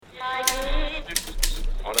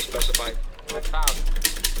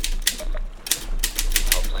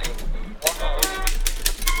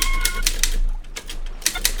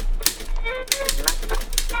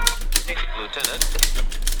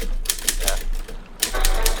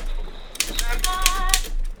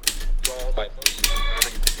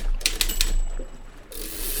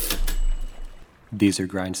These are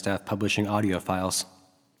Grindstaff Publishing audio files.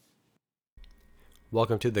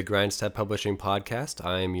 Welcome to the Grindstaff Publishing podcast.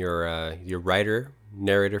 I'm your writer,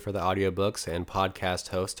 narrator for the audiobooks, and podcast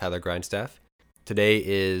host, Tyler Grindstaff. Today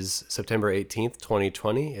is September 18th,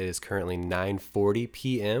 2020. It is currently 9:40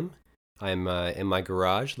 p.m. I'm in my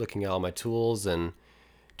garage looking at all my tools and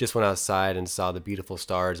just went outside and saw the beautiful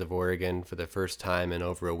stars of Oregon for the first time in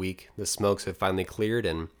over a week. The smokes have finally cleared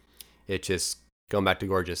and it just going back to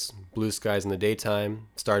gorgeous. Blue skies in the daytime,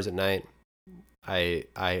 stars at night. I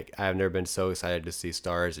have never been so excited to see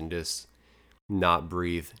stars and just not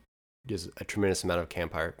breathe. Just a tremendous amount of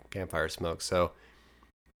campfire smoke. So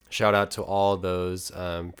shout out to all those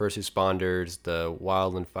first responders, the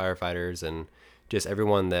wildland firefighters, and just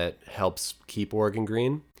everyone that helps keep Oregon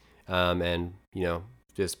green. And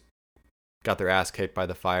just got their ass kicked by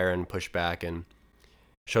the fire and pushed back and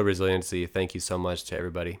showed resiliency. Thank you so much to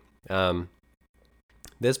everybody.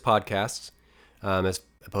 This podcast, as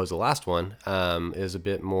opposed to the last one, is a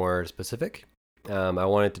bit more specific. I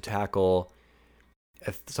wanted to tackle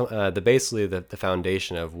basically the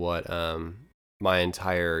foundation of what my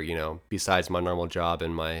entire, besides my normal job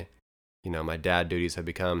and my dad duties have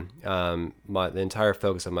become. The entire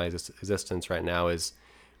focus of my existence right now is,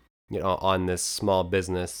 on this small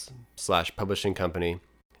business / publishing company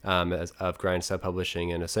of Grindstaff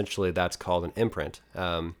Publishing, and essentially that's called an imprint.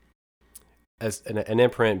 As an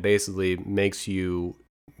imprint basically makes you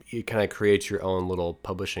kind of create your own little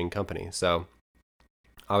publishing company. So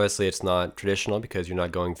obviously it's not traditional because you're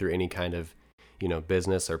not going through any kind of,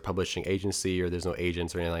 business or publishing agency, or there's no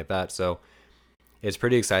agents or anything like that. So it's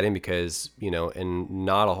pretty exciting because, in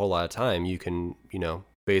not a whole lot of time, you can,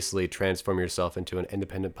 basically transform yourself into an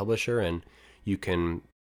independent publisher, and you can,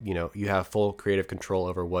 you have full creative control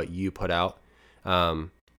over what you put out.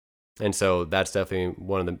 And so that's definitely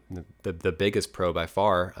one of the biggest pro by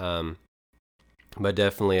far. But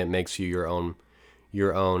definitely it makes you your own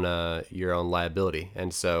liability.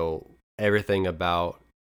 And so everything about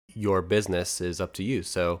your business is up to you.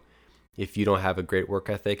 So if you don't have a great work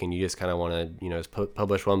ethic and you just kind of want to, just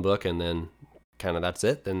publish one book and then kind of that's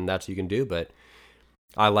it, then that's what you can do. But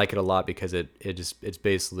I like it a lot because it's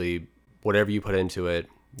basically whatever you put into it,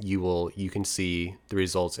 you can see the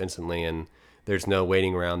results instantly, and there's no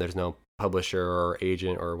waiting around. There's no publisher or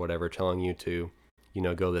agent or whatever telling you to,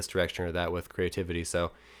 go this direction or that with creativity.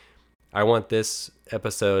 So I want this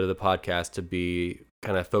episode of the podcast to be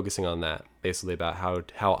kind of focusing on that, basically about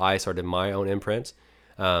how I started my own imprint.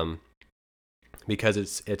 Because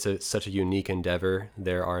it's such a unique endeavor.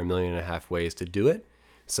 There are 1.5 million ways to do it.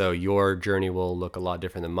 So your journey will look a lot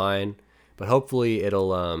different than mine, but hopefully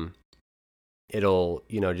it'll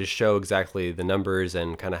just show exactly the numbers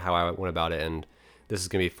and kind of how I went about it. And this is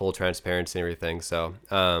going to be full transparency and everything. So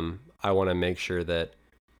I want to make sure that,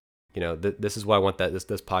 this is what I want this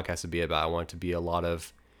podcast to be about. I want it to be a lot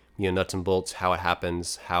of, nuts and bolts, how it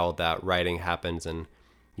happens, how that writing happens. And,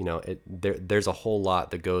 there's a whole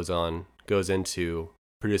lot that goes into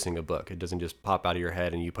producing a book. It doesn't just pop out of your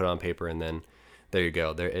head and you put it on paper and then there you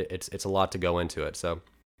go. It's a lot to go into it. So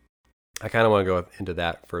I kind of want to go into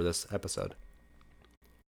that for this episode.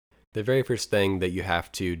 The very first thing that you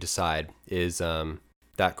have to decide is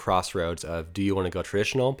that crossroads of, do you want to go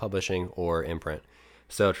traditional publishing or imprint?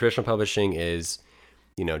 So traditional publishing is,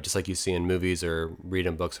 just like you see in movies or read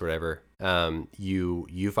in books or whatever.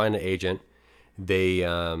 You find an agent. They,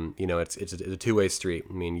 it's a two-way street.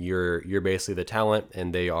 I mean, you're basically the talent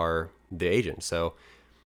and they are the agent. So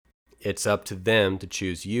it's up to them to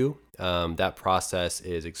choose you. That process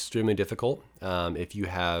is extremely difficult. If you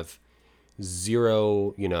have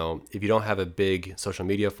zero, if you don't have a big social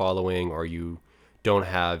media following, or you don't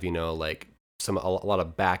have, like a lot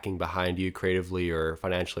of backing behind you creatively or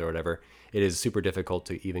financially or whatever, it is super difficult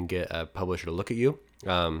to even get a publisher to look at you.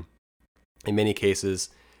 In many cases,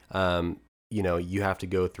 you have to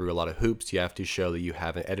go through a lot of hoops. You have to show that you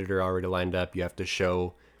have an editor already lined up. You have to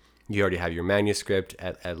show you already have your manuscript,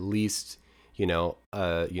 at least,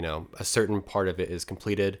 a certain part of it is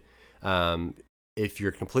completed. If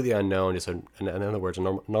you're completely unknown, in other words, a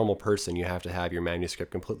normal person, you have to have your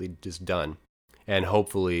manuscript completely just done. And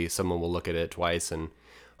hopefully someone will look at it twice, and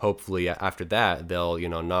hopefully after that, they'll,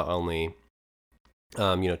 not only,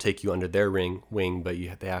 take you under their wing, but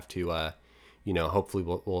they have to, hopefully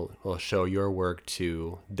will show your work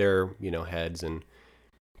to their, heads and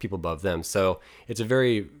people above them. So it's a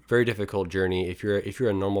very, very difficult journey. If you're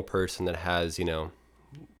a normal person that has,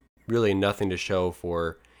 really nothing to show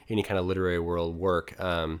for any kind of literary world work,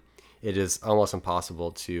 it is almost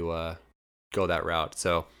impossible to go that route.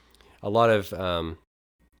 So a lot of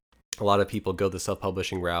people go the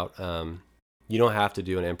self-publishing route. You don't have to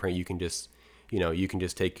do an imprint. You can just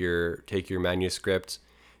take your manuscript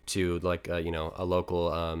to like a local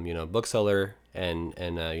bookseller and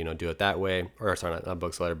do it that way, or sorry, not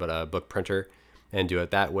bookseller, but a book printer, and do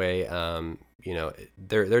it that way.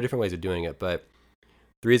 There are different ways of doing it, but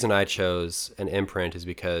the reason I chose an imprint is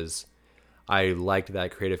because I liked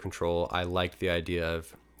that creative control. I liked the idea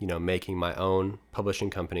of making my own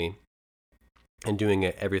publishing company and doing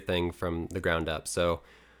it everything from the ground up. So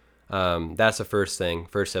that's the first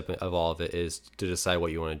step of all of it, is to decide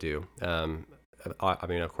what you want to do. I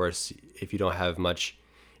mean, of course, if you don't have much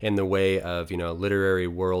in the way of literary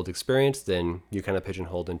world experience, then you kind of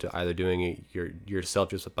pigeonholed into either doing it yourself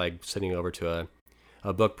just by sitting over to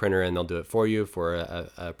a book printer and they'll do it for you for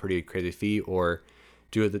a pretty crazy fee, or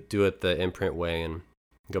do it the imprint way and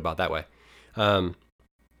go about that way.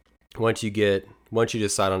 Once you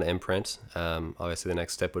decide on imprint, obviously the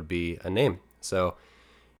next step would be a name. So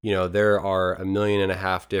there are 1.5 million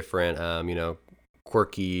different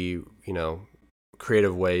quirky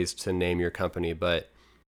creative ways to name your company, but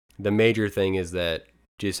the major thing is that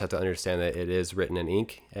you just have to understand that it is written in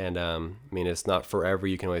ink, and I mean, it's not forever.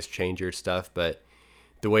 You can always change your stuff, but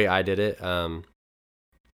the way I did it,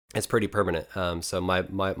 it's pretty permanent. So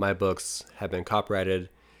my books have been copyrighted.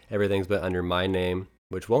 Everything's been under my name,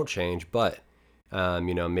 which won't change, but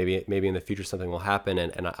maybe in the future something will happen,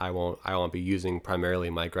 and I won't be using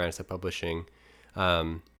primarily my Grindstep Publishing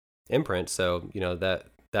imprint. So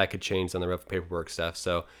that could change on the rough paperwork stuff.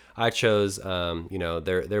 So I chose there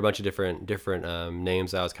are a bunch of different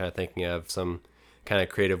names I was kind of thinking of, some kind of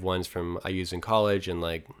creative ones from I used in college, and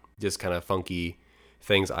like just kind of funky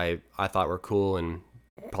things I thought were cool and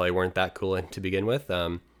probably weren't that cool to begin with.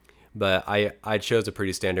 But I chose a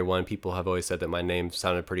pretty standard one. People have always said that my name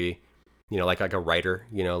sounded pretty, like a writer,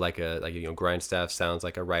 like Grindstaff sounds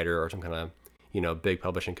like a writer or some kind of big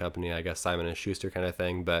publishing company, I guess Simon and Schuster kind of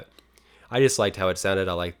thing. But I just liked how it sounded.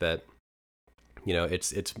 I liked that,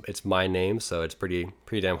 it's my name, so it's pretty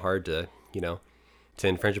damn hard to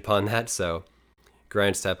infringe upon that. So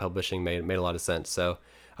Grindstep Publishing made a lot of sense. So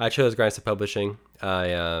I chose Grindstep Publishing.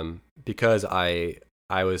 Because I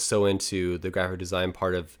was so into the graphic design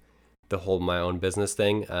part of the whole my own business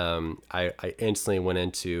thing. I instantly went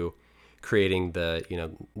into creating the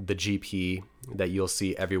GP that you'll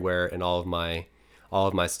see everywhere in all of my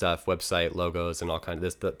stuff, website, logos, and all kinds of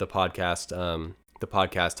this, the podcast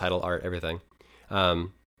title, art, everything.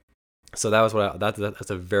 So that was that's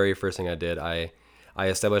the very first thing I did. I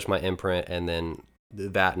established my imprint, and then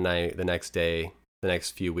that night, the next day, the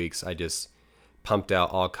next few weeks, I just pumped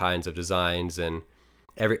out all kinds of designs, and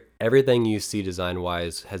everything you see design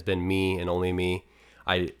wise has been me and only me.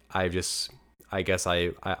 I've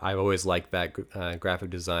always liked that graphic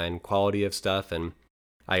design quality of stuff, and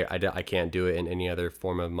I can't do it in any other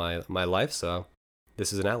form of my life. So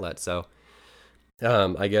this is an outlet. So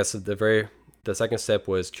I guess the second step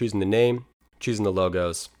was choosing the name, choosing the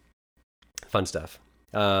logos, fun stuff.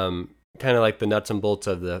 Kind of like the nuts and bolts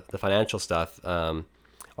of the financial stuff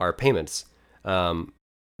are payments.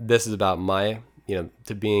 This is about my,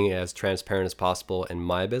 to being as transparent as possible in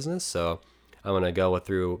my business. So I'm going to go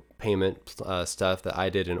through payment stuff that I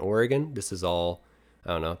did in Oregon. This is all,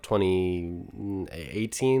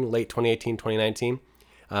 2018, late 2018, 2019.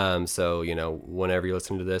 So, whenever you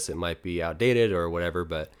listen to this, it might be outdated or whatever,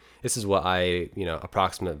 but this is what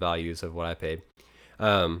approximate values of what I paid.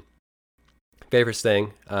 Favorite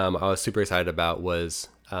thing I was super excited about was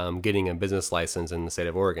getting a business license in the state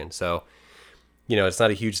of Oregon. So, it's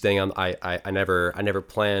not a huge thing. I never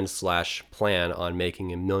plan on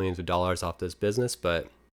making millions of dollars off this business, but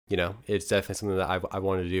it's definitely something that I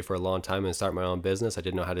wanted to do for a long time and start my own business. I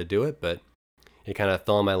didn't know how to do it, but it kind of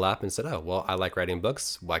fell in my lap and said, oh, well, I like writing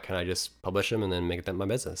books. Why can't I just publish them and then make that my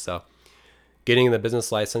business? So getting the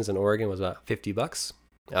business license in Oregon was about $50.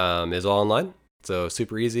 It's all online. So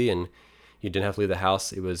super easy. And you didn't have to leave the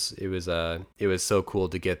house. It was so cool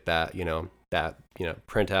to get that,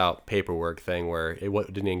 print out paperwork thing where it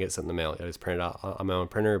didn't even get sent in the mail. It was printed out on my own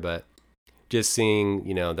printer, but just seeing,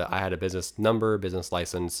 that I had a business number, business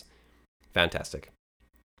license, fantastic.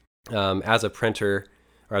 As a printer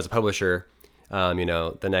or as a publisher,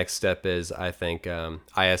 the next step is, I think,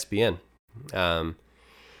 ISBN.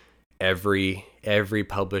 Every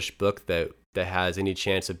published book that has any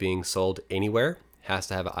chance of being sold anywhere has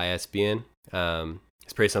to have an ISBN.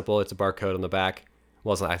 It's pretty simple. It's a barcode on the back.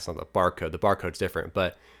 well, it's not the barcode. The barcode's different,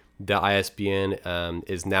 but the ISBN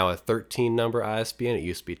is now a 13 number ISBN. It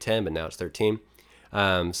used to be 10, but now it's 13.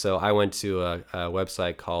 So I went to a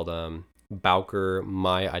website called Bowker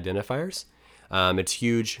My Identifiers. It's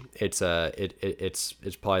huge. It's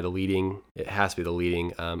probably the leading. It has to be the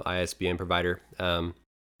leading ISBN provider. You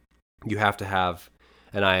have to have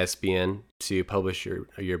an ISBN to publish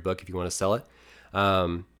your book if you want to sell it.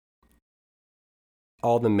 All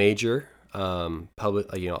the major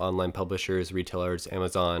online publishers, retailers,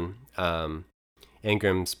 Amazon,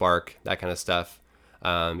 Ingram, Spark, that kind of stuff.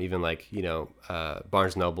 Even like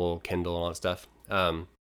Barnes Noble, Kindle, and all that stuff.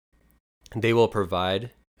 They will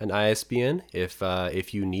provide an ISBN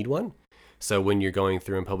if you need one. So when you're going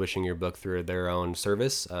through and publishing your book through their own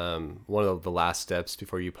service, one of the last steps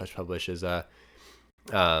before you publish is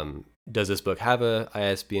does this book have a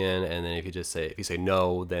ISBN? And then if you say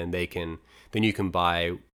no, then you can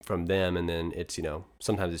buy from them, and then it's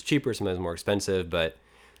sometimes it's cheaper, sometimes more expensive, but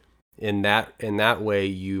in that way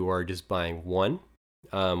you are just buying one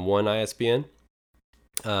ISBN.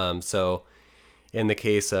 So in the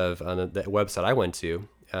case of the website I went to,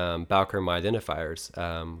 Bowker My Identifiers,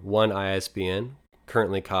 one ISBN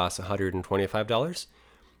currently costs $125.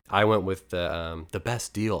 I went with the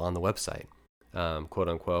best deal on the website, quote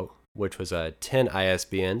unquote, which was 10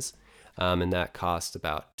 ISBNs, and that cost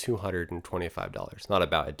about $225. Not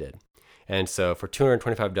about, it did. And so for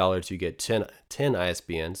 $225, you get 10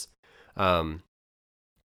 ISBNs. And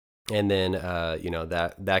then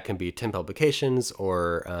that can be 10 publications,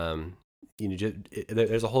 or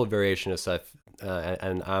there's a whole variation of stuff,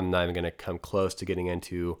 and I'm not even going to come close to getting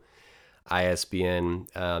into ISBN,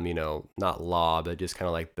 not law, but just kind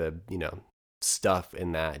of like the stuff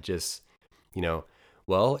in that. Just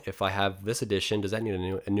well, if I have this edition, does that need a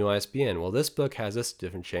new ISBN? Well, this book has this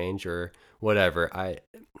different change or whatever. I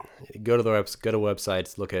go to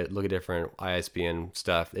websites, look at different ISBN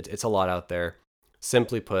stuff. It's a lot out there.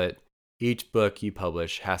 Simply put, each book you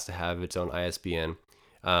publish has to have its own ISBN.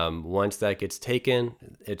 Once that gets taken,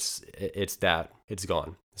 it's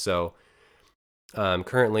gone. So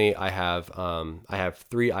currently, I have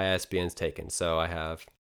 3 ISBNs taken. So I have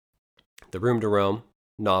the Room to Rome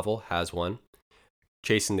novel has one.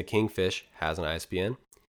 Chasing the Kingfish has an ISBN,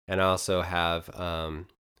 and I also have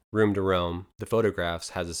Room to Rome, the photographs,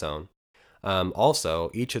 has its own. Also,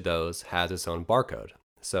 each of those has its own barcode.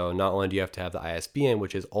 So not only do you have to have the ISBN,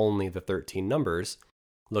 which is only the 13 numbers,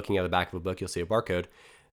 looking at the back of a book, you'll see a barcode.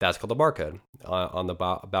 That's called a barcode. On the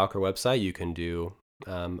Bowker website, you can get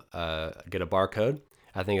a barcode.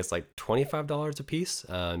 I think it's like $25 a piece.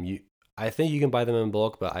 I think you can buy them in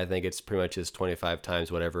bulk, but I think it's pretty much just 25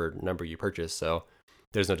 times whatever number you purchase. So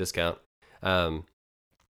there's no discount. And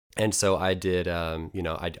so I did, I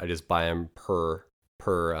just buy them per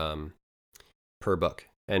book.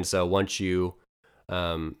 And so once you,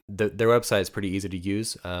 their website is pretty easy to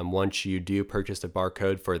use. Once you do purchase a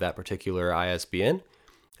barcode for that particular ISBN,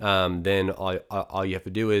 then all you have to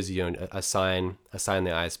do is assign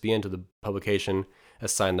the ISBN to the publication,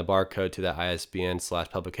 assign the barcode to that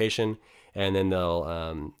ISBN/publication, and then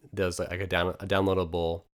there's like a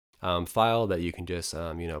downloadable file that you can just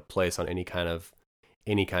place on any kind of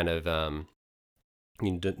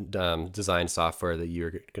design software that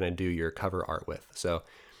you're going to do your cover art with. So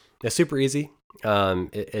it's super easy.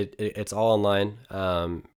 It's all online.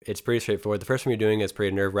 It's pretty straightforward. The first one you're doing is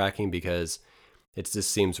pretty nerve-wracking because it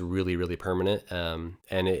just seems really, really permanent. And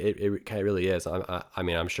it kind of really is.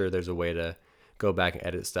 I'm sure there's a way to go back and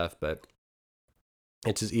edit stuff, but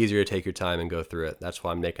it's just easier to take your time and go through it. That's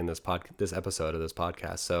why I'm making this episode of this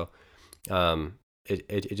podcast. So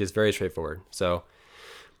it's just very straightforward. So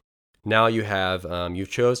now you have you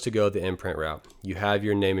chose to go the Imprint route. You have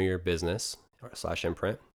your name of your business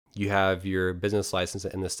 /Imprint. You have your business license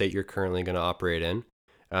in the state you're currently going to operate in,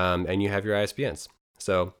 and you have your ISBNs.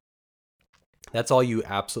 So that's all you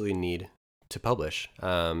absolutely need to publish.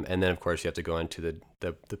 And then, of course, you have to go into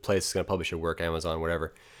the place that's going to publish your work, Amazon,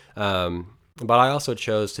 whatever. But I also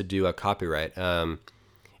chose to do a copyright. And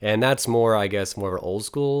that's more, I guess, more of an old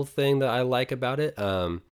school thing that I like about it.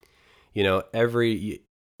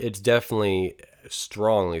 It's definitely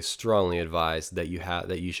strongly advised that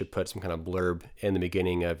you should put some kind of blurb in the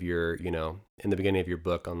beginning of your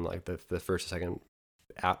book on like the first or second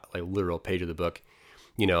like literal page of the book.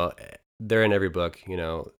 They're in every book.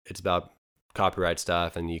 It's about copyright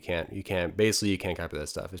stuff, and you can't copy that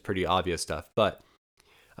stuff. It's pretty obvious stuff, but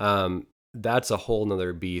that's a whole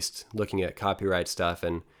nother beast, looking at copyright stuff.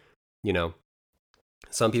 And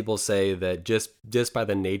some people say that just by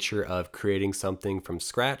the nature of creating something from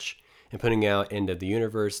scratch and putting out into the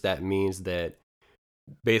universe, that means that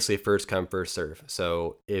basically first come first serve.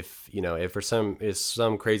 So if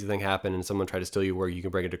some crazy thing happened and someone tried to steal your work, you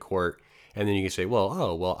can bring it to court, and then you can say,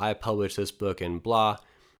 well, I published this book and blah,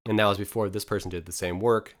 and that was before this person did the same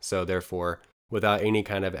work. So therefore, without any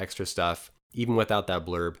kind of extra stuff, even without that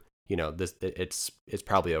blurb, this it's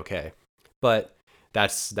probably okay. But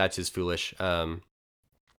that's just foolish.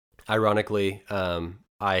 Ironically,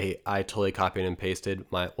 I totally copied and pasted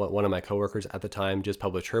one of my coworkers at the time just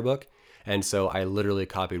published her book, and so I literally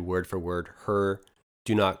copied word for word her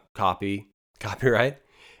do not copy copyright,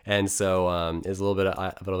 and so it's a little bit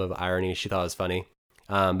of irony. She thought it was funny,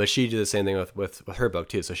 but she did the same thing with her book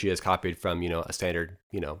too. So she has copied from a standard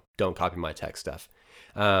don't copy my text stuff.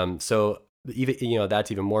 So even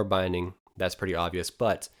that's even more binding. That's pretty obvious,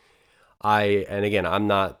 but and again, I'm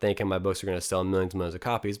not thinking my books are going to sell millions and millions of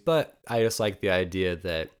copies, but I just like the idea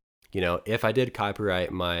that, if I did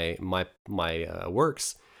copyright my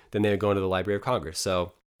works, then they would go into the Library of Congress.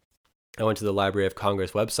 So I went to the Library of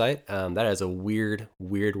Congress website. That is a weird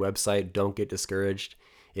website. Don't get discouraged.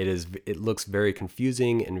 It looks very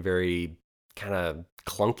confusing and very kind of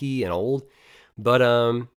clunky and old, but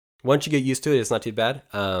once you get used to it, it's not too bad.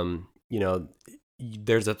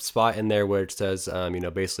 There's a spot in there where it says,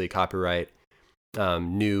 basically copyright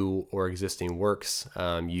new or existing works.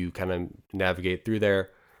 You kind of navigate through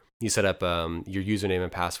there. You set up your username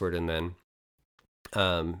and password, and then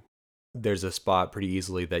there's a spot pretty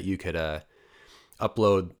easily that you could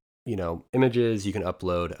upload, images. You can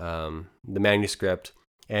upload the manuscript,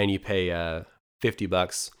 and you pay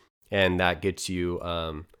 $50, and that gets you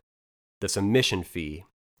the submission fee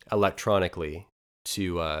electronically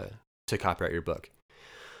to copyright your book.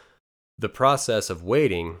 The process of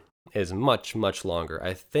waiting is much, much longer.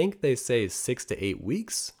 I think they say 6 to 8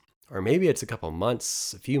 weeks, or maybe it's a couple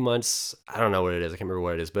months, a few months. I don't know what it is. I can't remember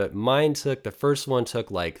what it is, but the first one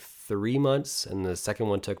took like 3 months, and the second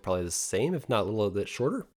one took probably the same, if not a little bit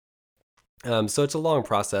shorter. So it's a long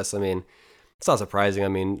process. I mean, it's not surprising. I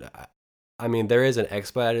mean, there is an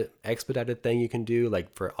expedited thing you can do, like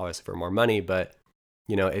obviously for more money, but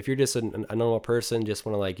if you're just a normal person, just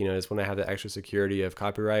want to just want to have the extra security of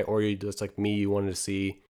copyright, or you just like me, you wanted to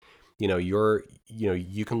see,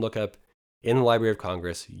 you can look up in the Library of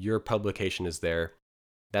Congress, your publication is there.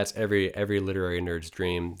 That's every literary nerd's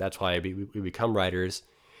dream. That's why we become writers,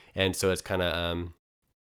 and so it's kind of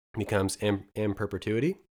becomes in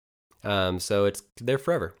perpetuity. So it's there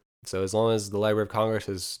forever. So as long as the Library of Congress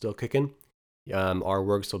is still kicking, our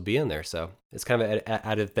works will be in there. So it's kind of an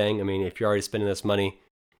added thing. I mean, if you're already spending this money,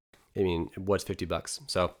 what's $50?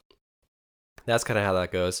 So that's kind of how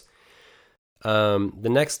that goes. The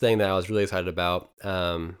next thing that I was really excited about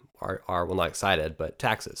are well, not excited, but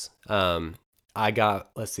taxes.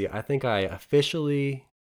 Let's see, I think I officially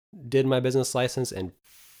did my business license in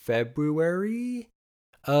February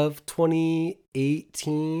of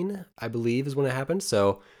 2018, I believe is when it happened.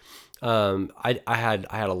 So I had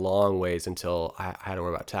a long ways until I had to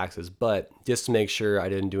worry about taxes, but just to make sure I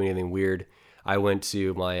didn't do anything weird, I went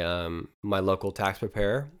to my local tax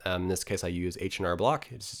preparer. In this case, I use H&R Block.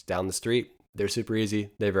 It's just down the street. They're super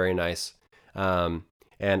easy. They're very nice. And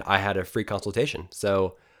I had a free consultation.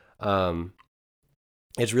 So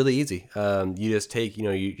it's really easy. You just take,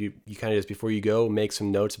 you kind of just before you go, make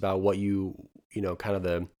some notes about what kind of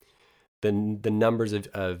the numbers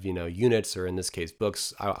of units, or in this case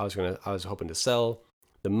books I was hoping to sell,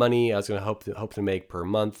 the money I was going to hope to make per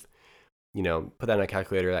month. Put that in a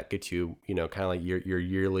calculator. That gets you kind of like your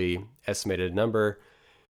yearly estimated number.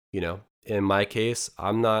 In my case,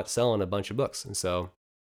 I'm not selling a bunch of books, and so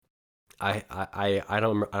I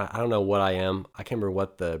don't know what I am. I can't remember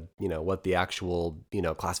what the actual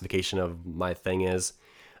classification of my thing is.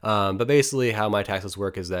 But basically, how my taxes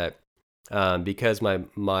work is that because my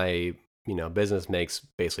business makes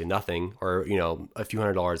basically nothing, or a few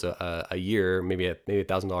 $100s a year, maybe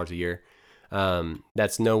 $1,000 a year.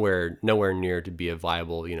 That's nowhere near to be a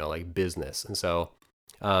viable like business. And so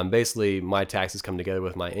basically my taxes come together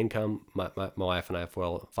with my income. My wife and I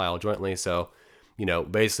file jointly. So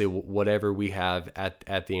basically whatever we have at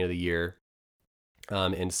the end of the year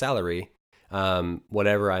in salary,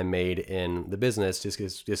 whatever I made in the business just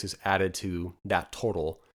is added to that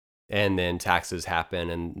total, and then taxes happen,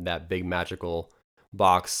 and that big magical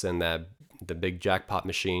box and the big jackpot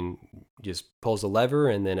machine just pulls the lever,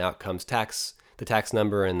 and then out comes the tax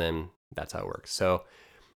number, and then that's how it works. So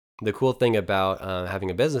the cool thing about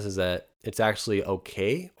having a business is that it's actually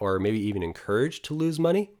okay, or maybe even encouraged, to lose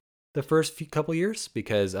money the first couple years,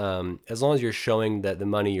 because as long as you're showing that the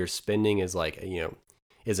money you're spending is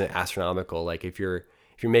isn't astronomical. Like if you're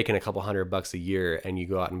making a couple $100 a year and you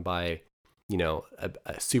go out and buy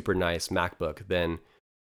a super nice MacBook, then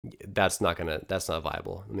that's not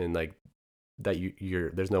viable. I mean, like that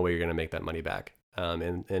there's no way you're gonna make that money back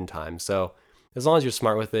in time. So as long as you're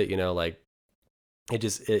smart with it, like it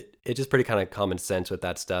just pretty kind of common sense with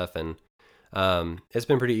that stuff. And it's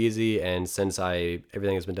been pretty easy. And since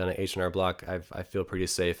everything has been done at H&R Block, I feel pretty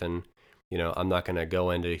safe. And I'm not gonna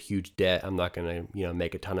go into huge debt. I'm not gonna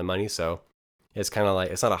make a ton of money. So it's kind of like,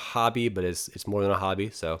 it's not a hobby, but it's more than a hobby.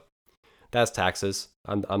 So that's taxes.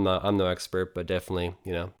 I'm no expert, but definitely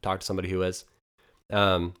talk to somebody who is.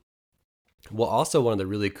 Um, well, also one of the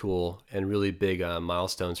really cool and really big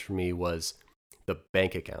milestones for me was the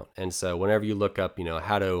bank account. And so whenever you look up,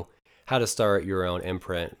 how to start your own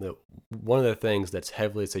imprint, one of the things that's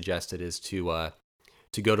heavily suggested is to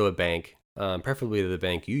go to a bank, preferably the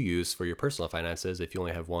bank you use for your personal finances, if you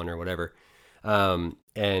only have one or whatever,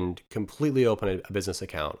 and completely open a business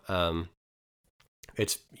account.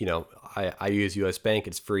 It's I use US Bank.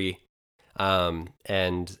 It's free, and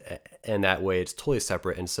that way it's totally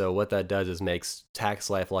separate. And so what that does is makes tax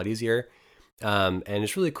life a lot easier. And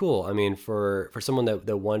it's really cool. I mean, for someone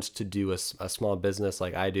that wants to do a small business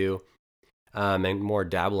like I do, and more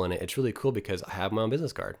dabble in it, it's really cool because I have my own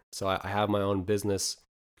business card. So I have my own business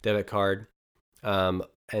debit card,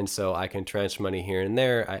 and so I can transfer money here and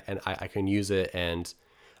there, I can use it. And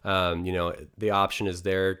the option is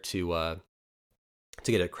there to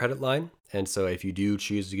get a credit line. And so if you do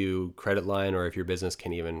choose to do credit line, or if your business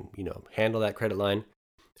can even, handle that credit line,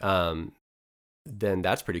 then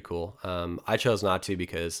that's pretty cool. I chose not to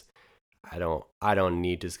because I don't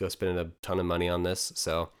need to go spend a ton of money on this.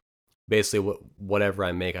 So basically whatever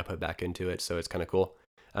I make, I put back into it. So it's kind of cool.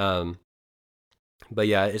 But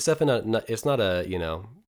yeah, it's definitely it's not you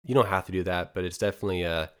don't have to do that, but it's definitely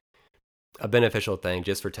a beneficial thing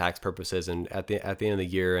just for tax purposes and at the end of the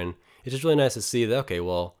year. And it's just really nice to see that, okay,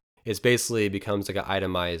 well, it's basically becomes like an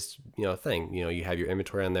itemized thing. You have your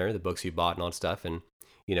inventory on there, the books you bought and all that stuff. And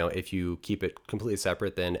if you keep it completely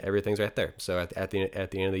separate, then everything's right there. So at the end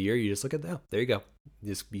of the year, you just look at that. Oh, there you go.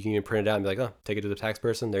 You can print it out and be like, oh, take it to the tax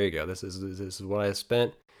person. There you go. This is what I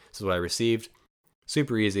spent. This is what I received.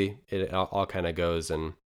 Super easy. It all kind of goes,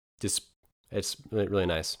 and just it's really, really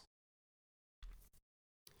nice.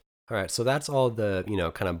 All right, so that's all the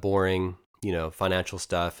kind of boring financial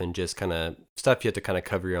stuff, and just kind of stuff you have to kind of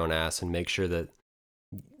cover your own ass and make sure that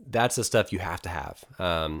that's the stuff you have to have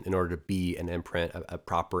in order to be an imprint, a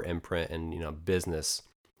proper imprint, and business,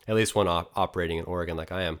 at least one operating in Oregon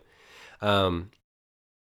like I am. Um,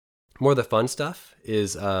 More of the fun stuff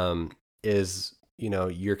is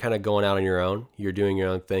you're kind of going out on your own. You're doing your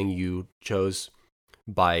own thing. You chose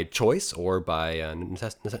by choice or by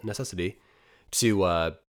necessity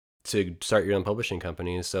to start your own publishing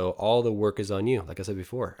company. So all the work is on you. Like I said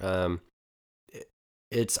before,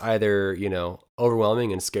 it's either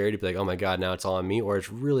overwhelming and scary to be like, oh my god, now it's all on me, or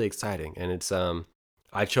it's really exciting. And it's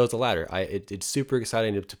I chose the latter. It's super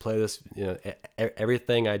exciting to play this.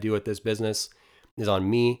 Everything I do with this business is on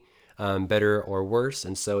me, better or worse.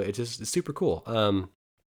 And so it's super cool.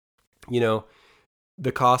 You know,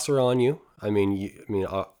 the costs are on you.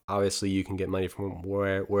 Obviously you can get money from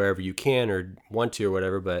wherever you can or want to or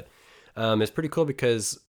whatever, but it's pretty cool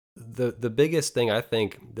because the biggest thing I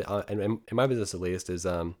think that, in my business at least, is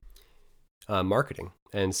marketing.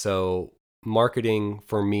 And so marketing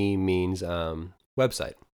for me means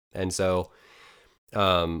website. And so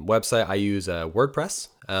website, I use WordPress.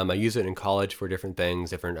 I use it in college for different things,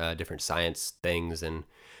 different science things, and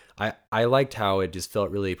I liked how it just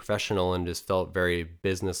felt really professional and just felt very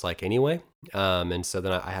business like anyway. And so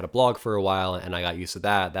then I had a blog for a while, and I got used to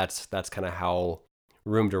that. That's kind of how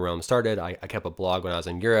Room to Roam started. I kept a blog when I was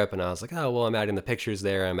in Europe, and I was like, oh well, I'm adding the pictures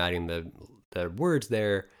there, I'm adding the words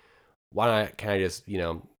there. Why not? Can I just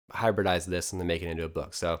hybridize this and then make it into a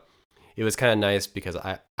book? So it was kind of nice because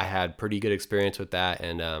I had pretty good experience with that,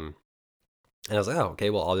 and I was like, oh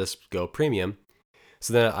okay, well I'll just go premium.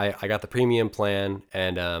 So then I got the premium plan,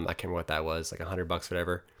 and I can't remember what that was, like $100,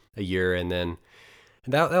 whatever, a year. And then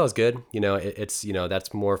that was good. It's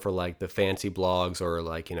that's more for like the fancy blogs, or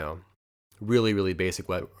like really really basic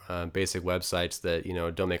websites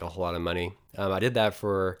that don't make a whole lot of money. I did that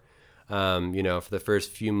for for the first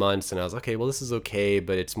few months, and I was okay. Well, this is okay,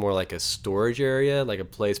 but it's more like a storage area, like a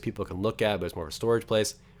place people can look at, but it's more of a storage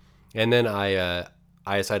place. And then I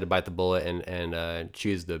decided to bite the bullet and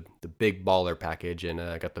choose the big baller package, and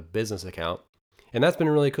got the business account, and that's been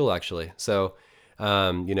really cool actually. So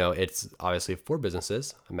it's obviously for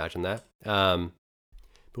businesses. Imagine that.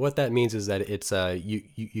 But what that means is that it's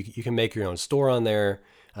you can make your own store on there.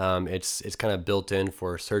 It's kind of built in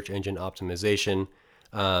for search engine optimization.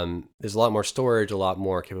 There's a lot more storage, a lot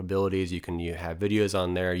more capabilities. You have videos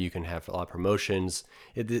on there. You can have a lot of promotions.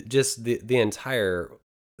 Just the entire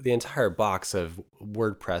box of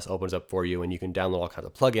WordPress opens up for you, and you can download all kinds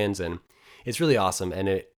of plugins, and it's really awesome. And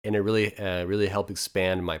it really helped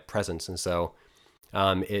expand my presence. And so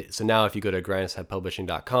so now if you go to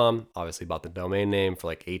grindheadpublishing.com, obviously bought the domain name for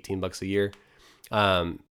like $18 a year.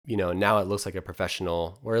 Now it looks like a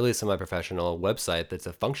professional, or at least semi-professional website that's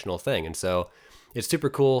a functional thing. And so it's super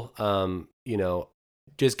cool.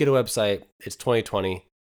 Just get a website. It's 2020.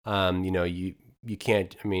 You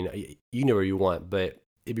can't, I mean, you know where you want, but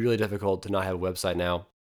it'd be really difficult to not have a website now.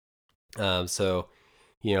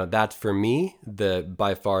 That's for me,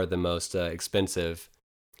 by far the most expensive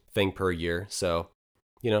thing per year. So,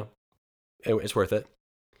 it's worth it.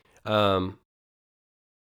 The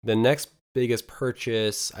next biggest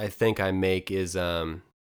purchase I think I make is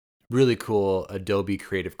really cool Adobe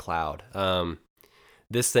Creative Cloud.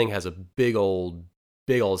 This thing has a big old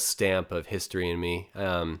stamp of history in me.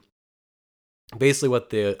 Basically,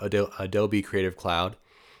 what the Adobe Creative Cloud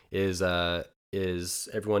is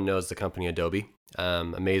everyone knows the company Adobe,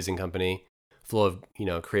 amazing company, full of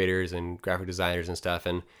creators and graphic designers and stuff.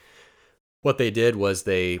 And what they did was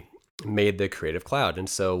they made the Creative Cloud. And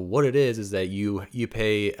so what it is that you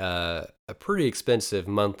pay a pretty expensive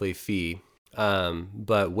monthly fee,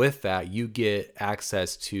 but with that you get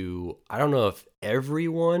access to, I don't know if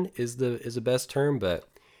everyone is the best term, but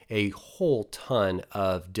a whole ton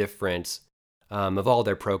of different of all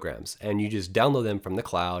their programs, and you just download them from the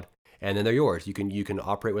cloud, and then they're yours. You can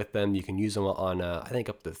operate with them. You can use them on I think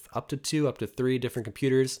up to 3 different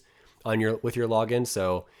computers with your login.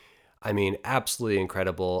 So I mean, absolutely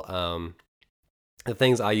incredible. The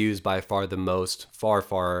things I use by far the most,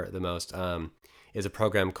 is a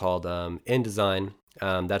program called InDesign.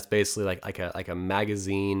 That's basically like a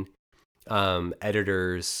magazine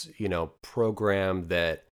editor's program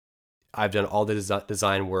that I've done all the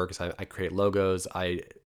design work. So I create logos.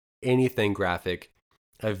 Anything graphic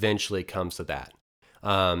eventually comes to that.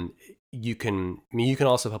 You can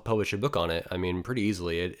also publish a book on it. I mean, pretty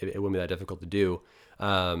easily. It wouldn't be that difficult to do.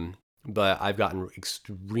 But I've gotten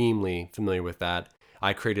extremely familiar with that.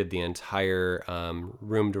 I created the entire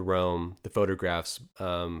Room to Roam, the photographs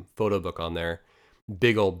photo book on there.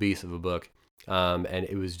 Big old beast of a book. And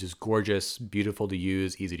it was just gorgeous, beautiful to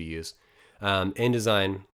use, easy to use.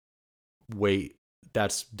 InDesign,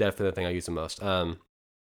 that's definitely the thing I use the most.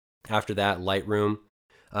 After that, Lightroom,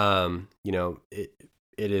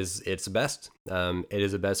 it's the best. It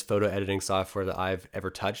is the best photo editing software that I've ever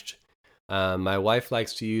touched. My wife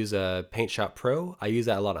likes to use Paint Shop Pro. I use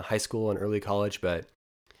that a lot in high school and early college, but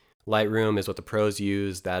Lightroom is what the pros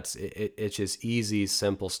use. It's just easy,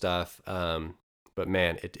 simple stuff. But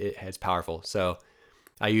man, it's powerful. So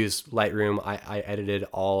I use Lightroom. I edited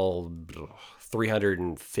all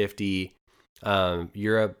 350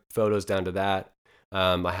 Europe photos down to that.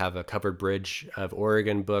 I have a Covered Bridge of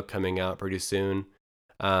Oregon book coming out pretty soon,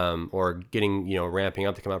 or getting ramping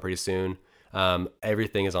up to come out pretty soon.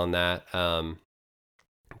 Everything is on that.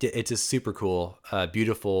 It's just super cool,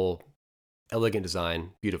 beautiful, elegant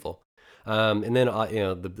design, beautiful. And then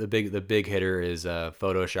the big hitter is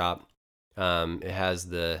Photoshop. It has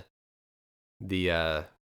the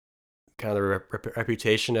kind of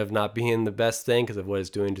reputation of not being the best thing because of what it's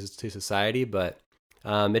doing to society, but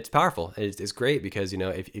it's powerful. It's great because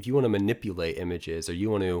if you want to manipulate images, or you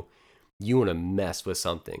want to mess with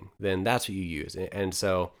something, then that's what you use. And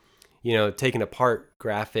so taking apart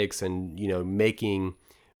graphics and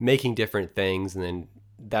making different things, and then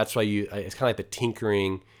that's why it's kind of like the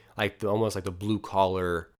tinkering, almost like the blue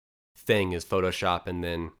collar thing is Photoshop, and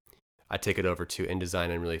then I take it over to InDesign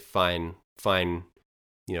and really fine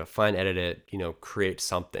edit it, create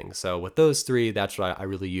something. So with those 3, that's what I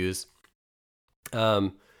really use.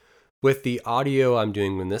 With the audio I'm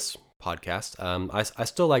doing in this podcast, I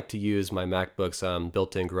still like to use my MacBook's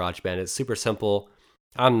built-in GarageBand. It's super simple.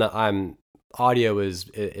 Audio is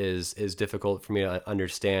difficult for me to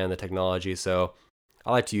understand the technology, so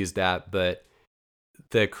I like to use that. But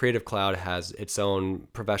the Creative Cloud has its own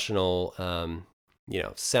professional,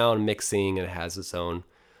 sound mixing, and it has its own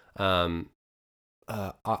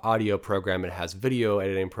audio program. It has video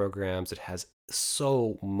editing programs. It has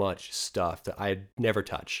so much stuff that I never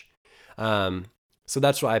touch. So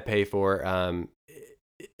that's what I pay for.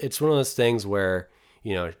 It's one of those things where,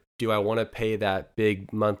 do I want to pay that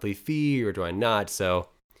big monthly fee or do I not? So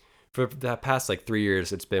for the past 3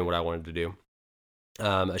 years, it's been what I wanted to do.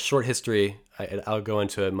 A short history, I'll go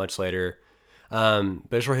into it much later.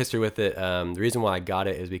 But a short history with it. The reason why I got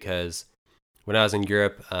it is because when I was in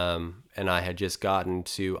Europe, and I had just gotten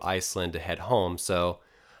to Iceland to head home. So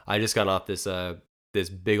I just got off this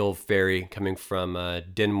big old ferry coming from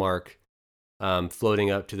Denmark,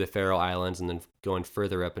 floating up to the Faroe Islands, and then going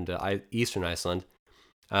further up into eastern Iceland.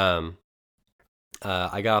 Um,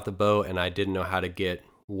 I got off the boat and I didn't know how to get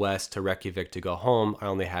west to Reykjavik to go home. I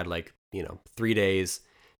only had like 3 days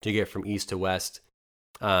to get from east to west.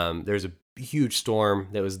 There's a huge storm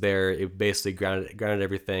that was there. It basically grounded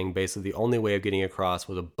everything. Basically, the only way of getting across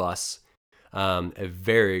was a bus, a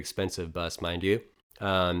very expensive bus, mind you.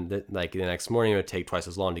 That like the next morning it would take twice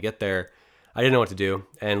as long to get there. I didn't know what to do,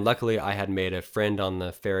 and luckily I had made a friend on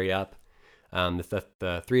the ferry up,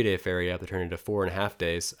 the 3 day ferry up that turned into 4.5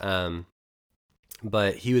 days.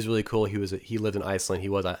 But he was really cool. He lived in Iceland. He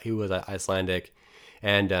was Icelandic,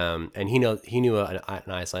 and he knew an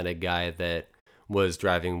Icelandic guy that was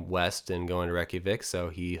driving west and going to Reykjavik. So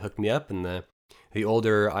he hooked me up, and the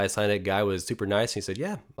older Icelandic guy was super nice. He said,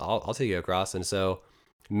 "Yeah, I'll take you across." And so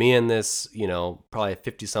me and this probably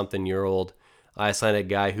 50-something-year-old Icelandic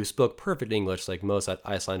guy who spoke perfect English like most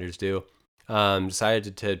Icelanders do,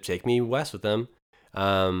 decided to take me west with them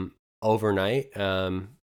overnight.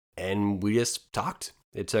 And we just talked.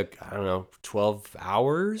 It took, I don't know, 12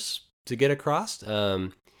 hours to get across.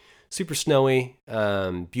 Super snowy,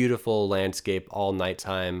 beautiful landscape all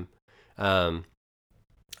nighttime. Um,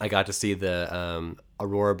 I got to see the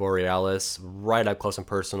aurora borealis right up close and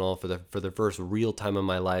personal for the first real time in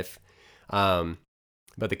my life. Um,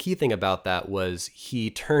 but the key thing about that was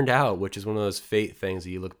he turned out, which is one of those fate things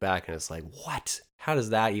that you look back and it's like, what? How does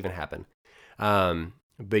that even happen?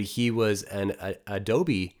 But he was an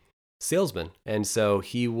Adobe salesman, and so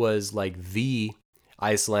he was like the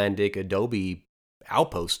Icelandic Adobe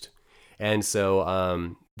outpost. And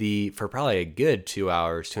so the for probably a good 2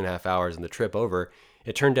 hours, 2.5 hours in the trip over,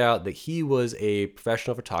 it turned out that he was a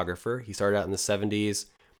professional photographer. He started out in the 70s,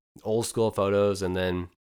 old school photos, and then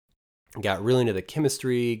got really into the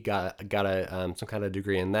chemistry, got a some kind of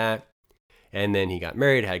degree in that, and then he got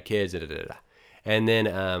married, had kids, da, da, da, da. And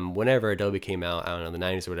then whenever Adobe came out, I don't know, the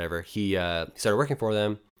 90s or whatever, he started working for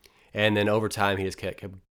them. And then over time, he just kept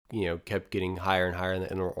getting higher and higher in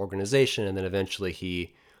the organization. And then eventually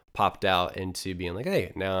he popped out into being like,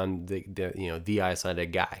 hey, now I'm the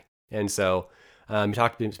Icelandic guy. And so he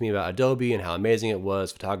talked to me about Adobe and how amazing it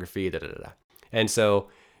was, photography, da da da. And so,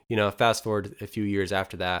 fast forward a few years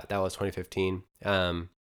after that, that was 2015. I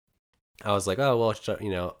was like, oh, well,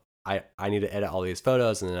 I need to edit all these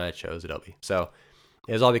photos, and then I chose Adobe. So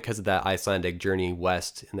it was all because of that Icelandic journey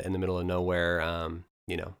west in the middle of nowhere,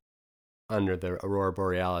 under the aurora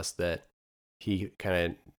borealis, that he kind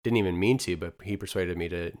of didn't even mean to, but he persuaded me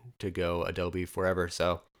to go Adobe forever.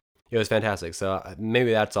 So it was fantastic. So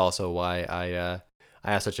maybe that's also why I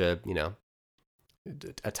have such a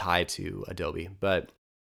tie to Adobe. But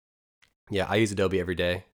yeah, I use Adobe every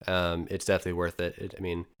day. It's definitely worth it. I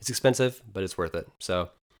mean, it's expensive, but it's worth it.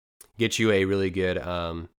 So get you a really good,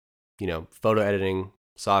 photo editing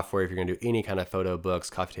software if you're gonna do any kind of photo books,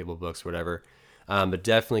 coffee table books, whatever. But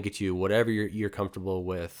definitely get you whatever you're comfortable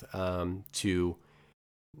with. To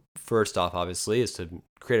first off, obviously, is to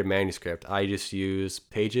create a manuscript. I just use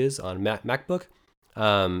Pages on MacBook.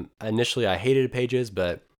 Initially, I hated Pages,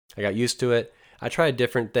 but I got used to it. I tried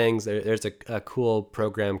different things. There's a cool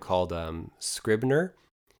program called Scrivener.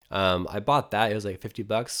 I bought that. It was like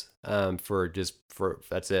 $50 for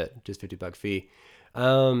that's it, just $50 fee.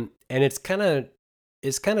 And it's kind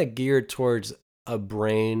of geared towards a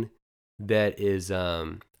brain that is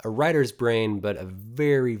a writer's brain, but a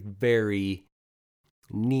very, very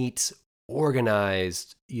neat,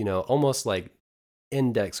 organized, almost like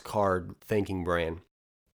index card thinking brain.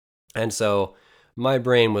 And so my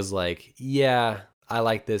brain was like, yeah, I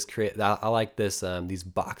like this I like this these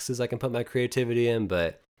boxes I can put my creativity in,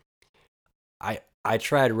 but I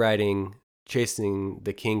tried writing chasing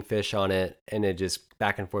the kingfish on it, and it just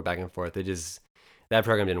back and forth, back and forth. That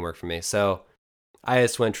program didn't work for me. So I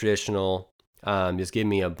just went traditional. Just give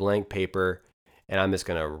me a blank paper, and I'm just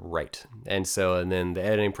gonna write. And then the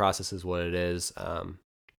editing process is what it is.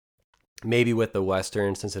 Maybe with the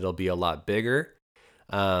Western, since it'll be a lot bigger,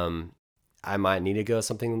 I might need to go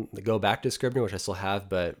back to Scrivener, which I still have.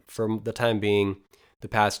 But for the time being, the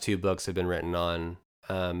past two books have been written on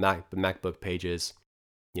MacBook Pages.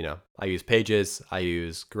 I use Pages. I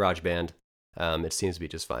use GarageBand. It seems to be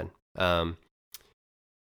just fine. The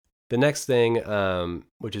next thing,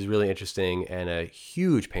 which is really interesting and a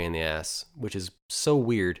huge pain in the ass, which is so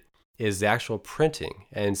weird, is the actual printing.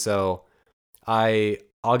 And so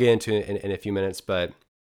I'll get into it in a few minutes, but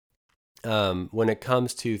when it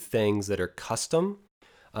comes to things that are custom,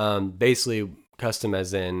 basically custom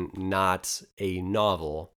as in not a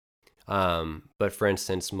novel. But for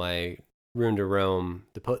instance, my Room to Rome,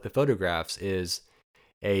 the photographs is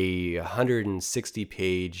a 160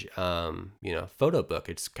 page, photo book.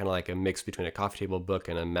 It's kind of like a mix between a coffee table book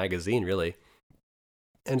and a magazine, really.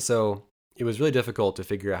 And so it was really difficult to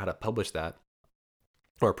figure out how to publish that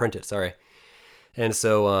or print it. Sorry. And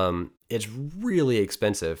so it's really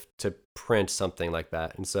expensive to print something like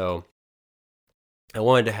that. And so I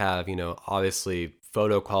wanted to have, obviously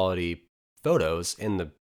photo quality photos in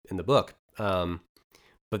the book.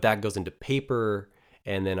 But that goes into paper,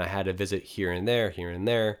 and then I had to visit here and there, here and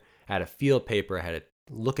there. I had to field paper. I had to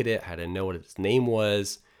look at it. I had to know what its name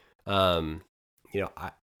was. Um,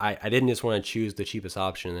 I didn't just want to choose the cheapest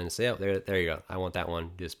option and then say, oh, there you go. I want that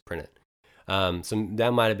one. Just print it. So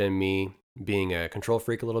that might have been me being a control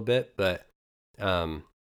freak a little bit, but it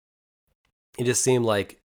just seemed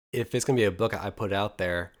like if it's gonna be a book I put out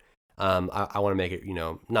there, I want to make it,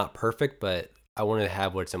 not perfect, but I want to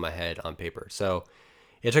have what's in my head on paper. So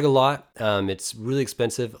it took a lot. It's really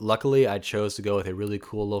expensive. Luckily, I chose to go with a really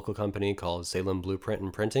cool local company called Salem Blueprint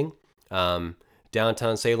and Printing,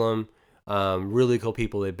 downtown Salem. Really cool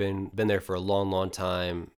people. They've been there for a long, long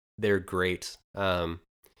time. They're great. They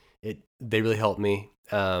really helped me.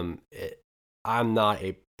 I'm not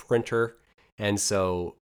a printer, and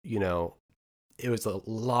so it was a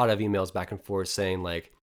lot of emails back and forth saying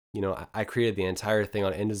like, I created the entire thing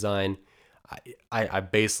on InDesign. I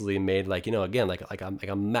basically made again like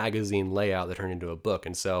a magazine layout that turned into a book,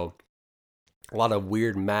 and so a lot of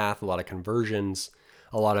weird math, a lot of conversions,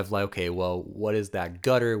 a lot of like, okay, well, what is that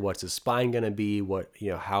gutter? What's the spine gonna be? What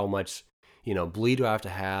how much bleed do I have to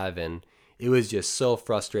have? And it was just so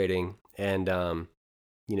frustrating. And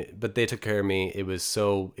but they took care of me. It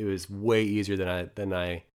was way easier than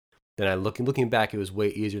I looking back. It was way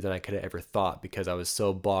easier than I could have ever thought because I was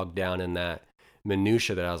so bogged down in that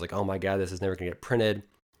minutia that I was like, oh my god, this is never gonna get printed.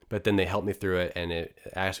 But then they helped me through it, and it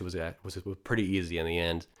actually was pretty easy in the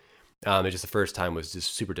end. It just the first time was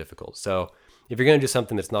just super difficult. So if you're gonna do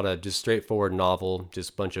something that's not a just straightforward novel,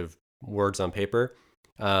 just a bunch of words on paper,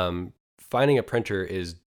 finding a printer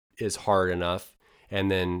is hard enough, and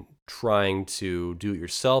then trying to do it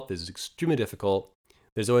yourself is extremely difficult.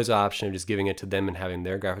 There's always the option of just giving it to them and having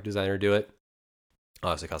their graphic designer do it.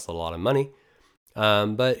 Obviously, it costs a lot of money.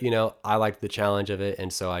 But I liked the challenge of it,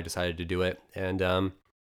 and so I decided to do it, and I'm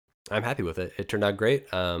happy with it. It turned out great,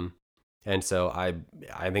 and so I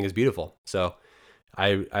think it's beautiful. So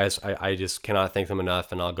I just cannot thank them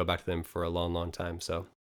enough, and I'll go back to them for a long, long time. So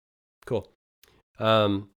cool.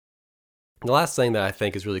 The last thing that I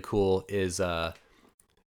think is really cool is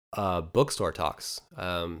bookstore talks.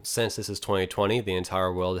 Since this is 2020, the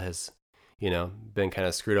entire world has been kind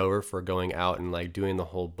of screwed over for going out and like doing the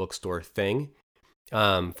whole bookstore thing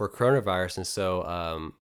for coronavirus, and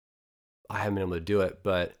so I haven't been able to do it.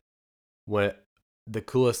 But what the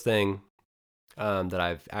coolest thing that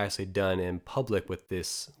I've actually done in public with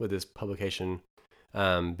this publication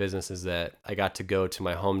business is that I got to go to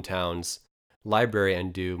my hometown's library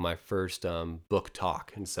and do my first book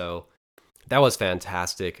talk, and so that was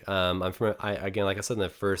fantastic. I'm from again, like I said in the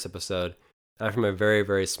first episode, I'm from a very,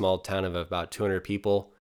 very small town of about 200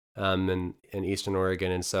 people in Eastern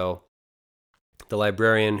Oregon, and so the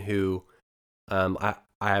librarian who I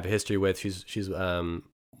have a history with, she's one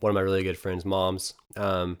of my really good friends' moms.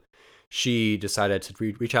 She decided to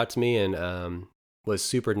reach out to me and was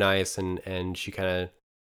super nice, and she kind of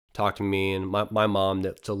talked to me and my mom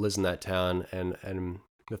that still lives in that town, and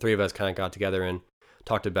the three of us kind of got together and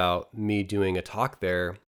talked about me doing a talk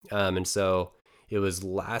there. And so it was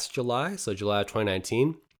last July, so July of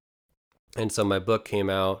 2019. And so my book came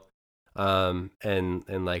out and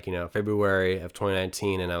like, February of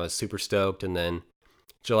 2019, and I was super stoked. And then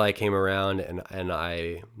July came around, and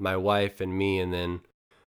my wife and me, and then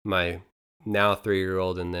my now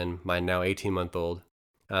 3-year-old, and then my now 18-month-old,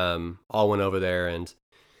 all went over there and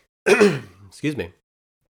excuse me.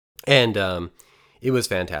 And it was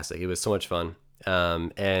fantastic. It was so much fun.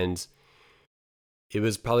 And it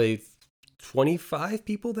was probably 25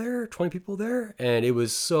 people there, 20 people there, and it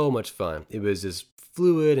was so much fun. It was just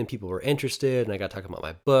fluid, and people were interested, and I got talking about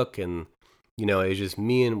my book, and it was just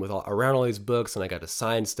me and around all these books, and I got to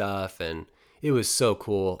sign stuff, and it was so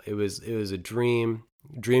cool. It was a dream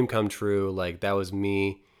come true. Like that was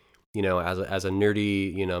me, as a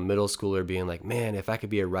nerdy, middle schooler being like, man, if I could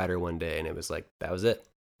be a writer one day. And it was like, that was it.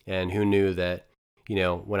 And who knew that,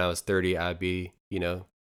 when I was 30, I'd be,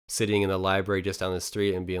 sitting in the library just down the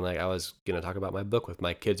street and being like, I was going to talk about my book with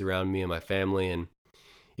my kids around me and my family. And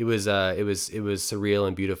it was surreal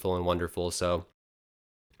and beautiful and wonderful. So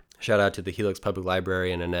shout out to the Helix Public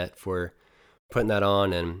Library and Annette for putting that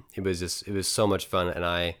on, and it was so much fun. And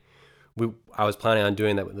I was planning on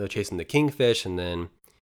doing that with chasing the kingfish, and then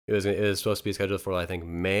it was supposed to be scheduled for I think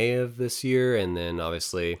May of this year, and then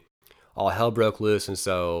obviously all hell broke loose, and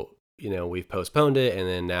so we've postponed it, and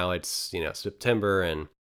then now it's September, and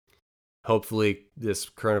hopefully this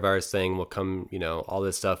coronavirus thing will come, all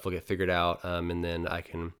this stuff will get figured out, and then I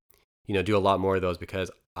can do a lot more of those,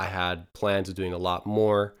 because I had plans of doing a lot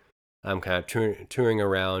more. I'm kind of touring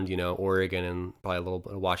around, Oregon and probably a little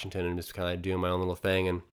bit of Washington, and just kind of doing my own little thing,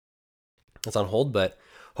 and it's on hold, but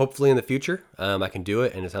hopefully in the future, I can do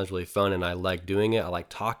it, and it sounds really fun, and I like doing it. I like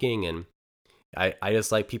talking, and I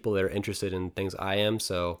just like people that are interested in things I am.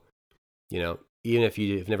 So, even if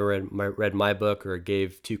you've never read my book or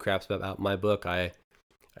gave two craps about my book,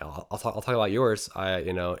 I'll talk about yours.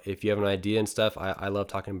 If you have an idea and stuff, I love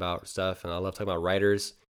talking about stuff, and I love talking about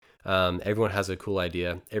writers. Everyone has a cool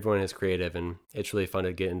idea. Everyone is creative, and it's really fun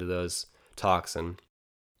to get into those talks. And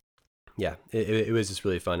yeah, it was just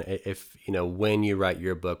really fun. If when you write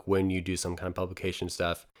your book, when you do some kind of publication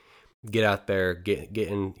stuff, get out there, get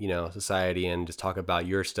in society, and just talk about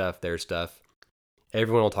your stuff, their stuff.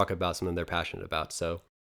 Everyone will talk about something they're passionate about. So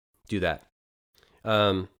do that.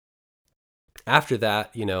 After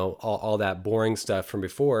that, all that boring stuff from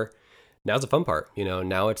before, now's the fun part.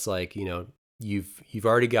 Now it's like, you've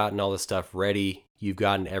already gotten all the stuff ready. You've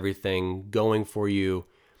gotten everything going for you.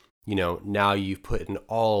 Now you've put in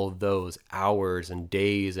all those hours and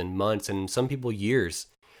days and months, and some people years,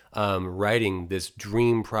 writing this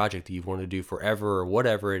dream project that you've wanted to do forever or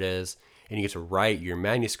whatever it is, and you get to write your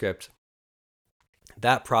manuscript.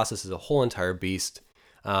 That process is a whole entire beast.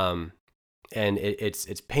 And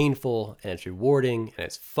it's painful, and it's rewarding, and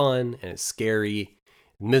it's fun, and it's scary,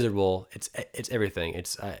 miserable. It's everything.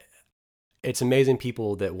 It's amazing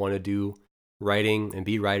people that want to do writing and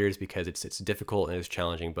be writers, because it's difficult and it's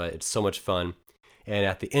challenging, but it's so much fun. And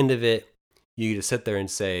at the end of it, you get to sit there and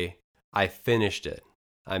say, I finished it.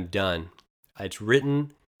 I'm done. It's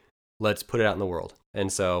written. Let's put it out in the world.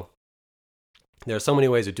 And so there are so many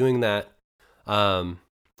ways of doing that.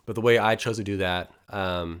 But the way I chose to do that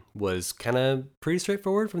was kind of pretty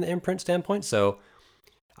straightforward from the Imprint standpoint. So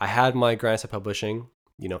I had my Grindstone Publishing,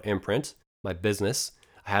 Imprint, my business.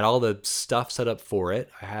 I had all the stuff set up for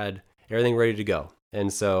it. I had everything ready to go.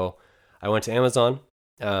 And so I went to Amazon.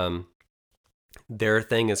 Their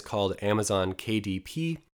thing is called Amazon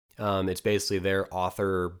KDP. It's basically their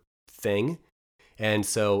author thing. And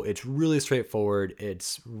so it's really straightforward.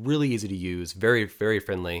 It's really easy to use, very, very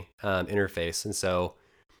friendly interface. And so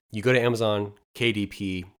you go to Amazon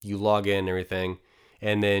KDP, you log in and everything,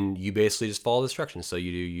 and then you basically just follow the instructions. So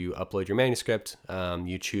you upload your manuscript,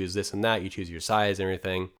 you choose this and that, you choose your size and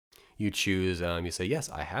everything. You choose, you say, yes,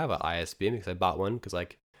 I have an ISBN because I bought one, because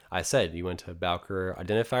like I said, you went to Bowker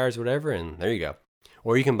Identifiers or whatever, and there you go.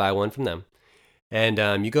 Or you can buy one from them.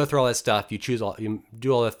 And you go through all that stuff, you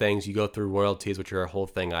do all the things, you go through royalties, which are a whole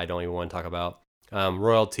thing I don't even want to talk about.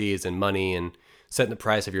 Royalties and money and setting the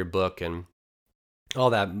price of your book and all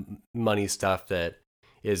that money stuff that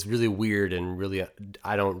is really weird and really,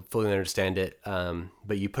 I don't fully understand it.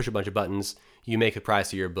 But you push a bunch of buttons, you make a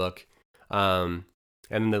price of your book. And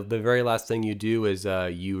the very last thing you do is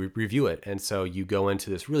you review it. And so you go into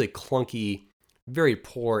this really clunky, very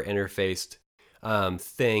poor interfaced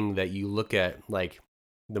thing that you look at, like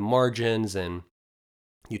the margins, and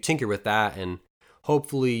you tinker with that, and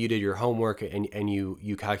hopefully you did your homework and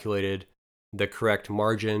you calculated the correct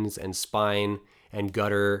margins and spine and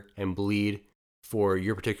gutter and bleed for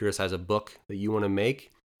your particular size of book that you want to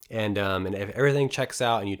make. And if everything checks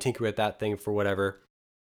out and you tinker with that thing for whatever,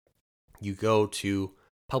 you go to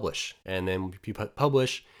publish. And then you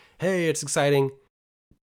publish, hey, it's exciting,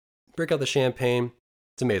 break out the champagne,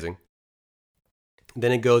 it's amazing.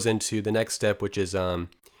 Then it goes into the next step, which is,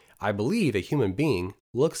 I believe, a human being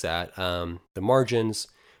looks at the margins,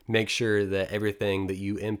 make sure that everything that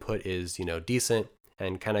you input is, decent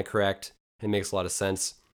and kind of correct and makes a lot of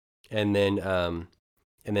sense. And then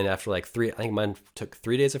after like I think mine took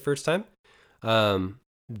 3 days the first time,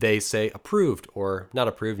 they say approved or not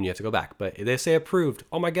approved, and you have to go back. But they say approved.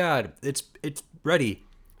 Oh my God, it's ready.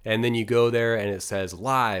 And then you go there and it says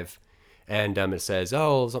live. And it says,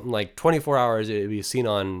 something like 24 hours, it'll be seen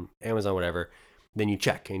on Amazon, whatever. Then you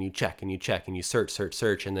check and you check and you check and you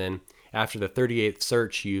search. And then after the 38th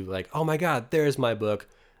search, you like, oh my God, there's my book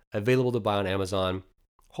available to buy on Amazon.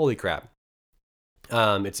 Holy crap.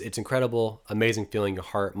 It's incredible, amazing feeling.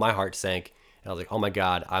 My heart sank. And I was like, oh my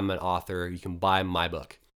God, I'm an author. You can buy my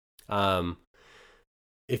book.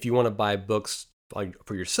 If you want to buy books like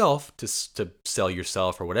for yourself, to sell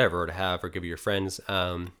yourself or whatever, or to have or give your friends,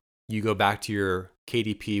 you go back to your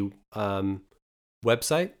KDP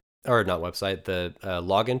website, or not website, the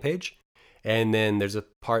login page. And then there's a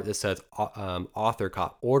part that says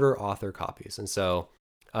order author copies. And so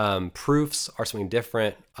proofs are something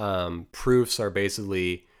different. Proofs are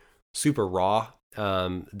basically super raw.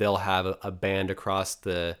 They'll have a band across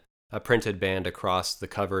a printed band across the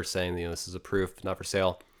cover saying, this is a proof, not for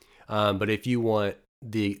sale. But if you want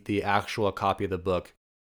the actual copy of the book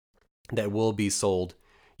that will be sold,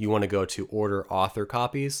 you want to go to order author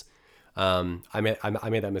copies. I made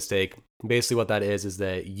that mistake. Basically, what that is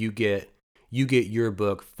that you get your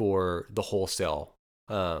book for the wholesale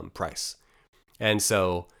price, and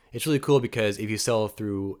so it's really cool because if you sell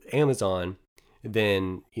through Amazon,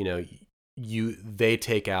 then they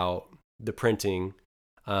take out the printing,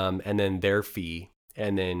 and then their fee,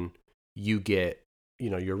 and then you get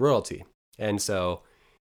your royalty, and so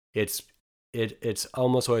it's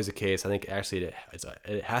almost always the case. I think actually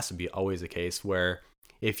it has to be always the case where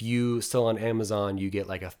if you sell on Amazon, you get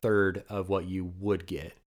like a third of what you would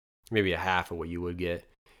get, maybe a half of what you would get.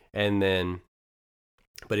 And then,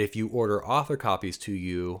 but if you order author copies to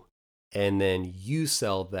you and then you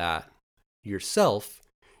sell that yourself,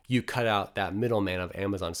 you cut out that middleman of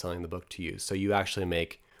Amazon selling the book to you. So you actually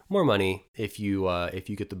make more money if you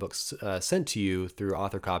get the books sent to you through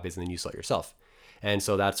author copies and then you sell it yourself. And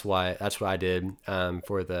so that's what I did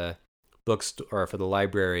for the books, or for the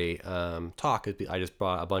library talk. I just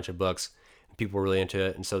bought a bunch of books. People were really into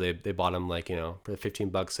it, and so they bought them like for the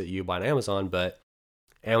 $15 that you buy on Amazon. But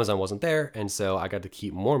Amazon wasn't there, and so I got to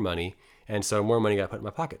keep more money, and so more money got put in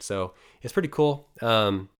my pocket. So it's pretty cool.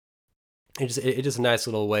 It's just a nice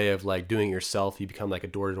little way of like doing it yourself. You become like a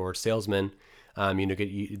door-to-door salesman. You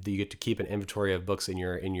get to keep an inventory of books in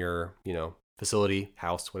your facility,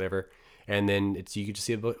 house, whatever, and then you get to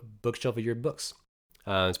see a bookshelf of your books.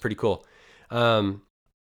 It's pretty cool.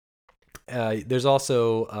 There's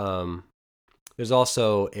also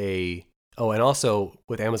and also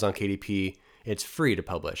with Amazon KDP, it's free to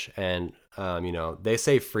publish, and they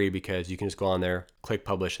say free because you can just go on there, click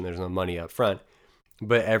publish, and there's no money up front.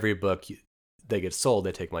 But every book that gets sold,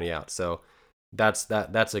 they take money out. So that's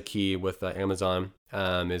a key with Amazon,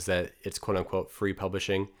 is that it's quote unquote free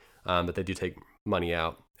publishing, but they do take money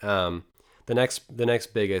out. The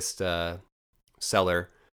next biggest seller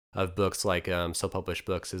of books, like self-published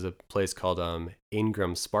books, is a place called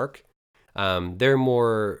Ingram Spark. They're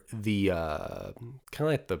more the kind of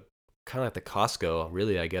like the Costco,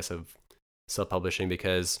 really, I guess, of self-publishing,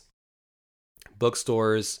 because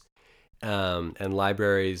bookstores and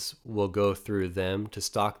libraries will go through them to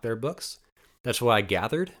stock their books. That's what I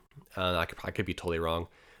gathered. I could be totally wrong,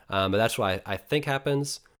 but that's what I think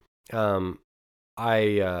happens.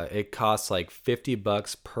 It costs like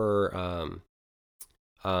 $50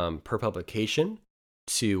 per publication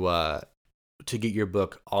to get your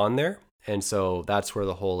book on there, and so that's where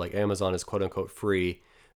the whole like Amazon is quote unquote free,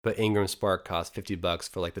 but Ingram Spark costs $50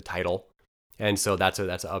 for like the title, and so that's an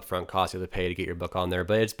upfront cost you have to pay to get your book on there.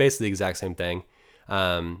 But it's basically the exact same thing.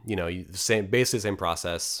 Basically the same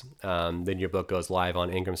process. Then your book goes live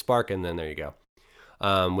on Ingram Spark, and then there you go.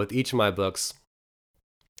 With each of my books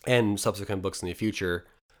and subsequent books in the future,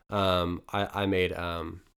 I made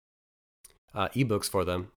ebooks for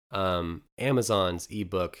them. Amazon's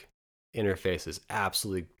ebook interface is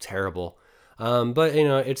absolutely terrible, but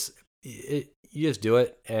you just do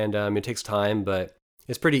it, and it takes time, but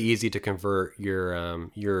it's pretty easy to convert your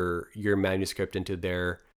manuscript into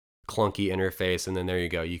their clunky interface, and then there you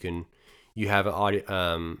go. You have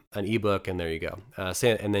an ebook, and there you go.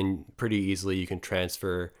 And then pretty easily you can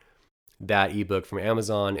transfer that ebook from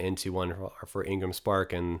Amazon into one for Ingram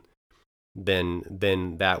Spark, and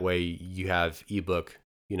then that way you have ebook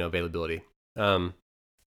availability.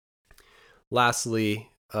 Lastly,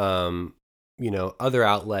 other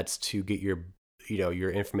outlets to get your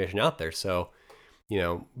information out there. So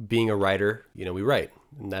being a writer, we write,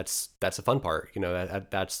 and that's the fun part.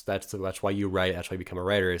 That's why you write. That's why you become a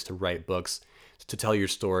writer, is to write books, to tell your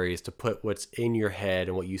stories, to put what's in your head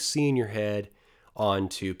and what you see in your head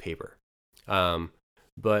onto paper.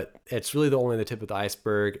 But it's really only the tip of the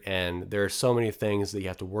iceberg, and there are so many things that you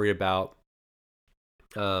have to worry about.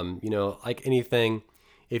 Like anything,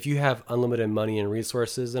 if you have unlimited money and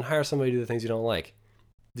resources, then hire somebody to do the things you don't like.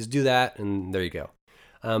 Just do that, and there you go.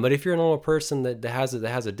 But if you're a normal person that has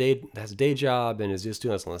a day job and is just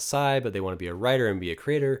doing this on the side, but they want to be a writer and be a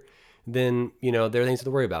creator, then there are things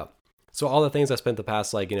to worry about. So all the things I spent the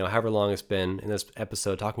past however long it's been in this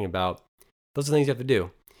episode talking about, those are things you have to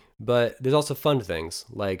do. But there's also fun things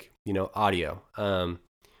like audio.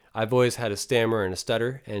 I've always had a stammer and a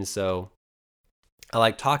stutter, and so I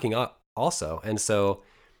like talking also. And so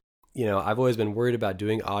I've always been worried about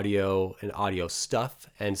doing audio and audio stuff.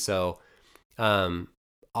 And so, um,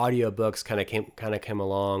 audiobooks kind of came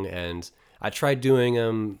along, and I tried doing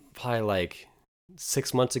them probably like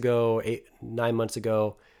 6 months ago, 8, 9 months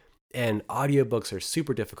ago. And audiobooks are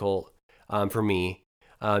super difficult, for me,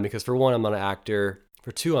 because for one, I'm not an actor.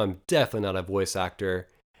 For two, I'm definitely not a voice actor.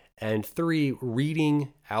 And three,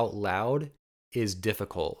 reading out loud is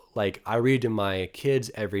difficult. Like, I read to my kids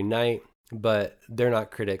every night, but they're not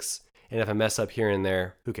critics. And if I mess up here and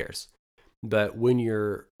there, who cares? But when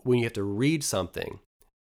you have to read something,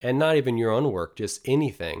 and not even your own work, just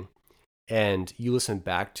anything, and you listen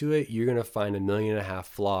back to it, you're gonna find 1.5 million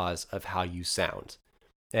flaws of how you sound.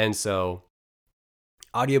 And so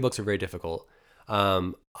audiobooks are very difficult.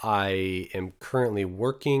 I am currently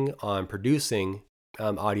working on producing,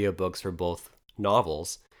 audiobooks for both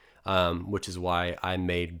novels, which is why I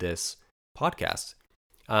made this podcast.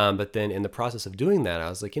 But then in the process of doing that, I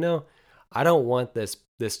was like, I don't want this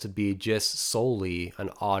to be just solely an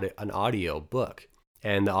audio book.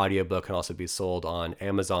 And the audio book can also be sold on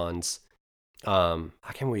Amazon's, I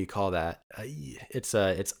can't remember what you call that. It's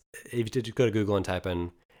if you go to Google and type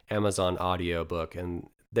in Amazon audio book, and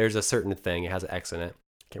there's a certain thing, it has an X in it.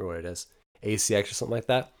 I can't remember what it is, ACX or something like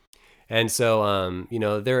that. And so,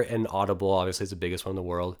 they're in Audible. Obviously, it's the biggest one in the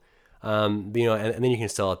world. And then you can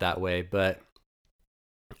sell it that way. But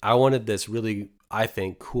I wanted this really, I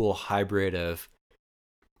think, cool hybrid of,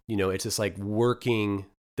 it's just like working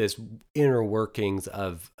this inner workings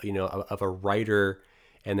of, of a writer,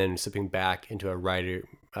 and then sipping back into a writer,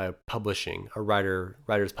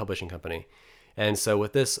 writer's publishing company. And so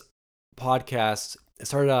with this podcast, it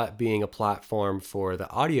started out being a platform for the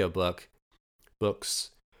audiobook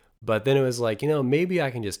books, but then it was like, maybe I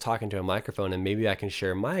can just talk into a microphone and maybe I can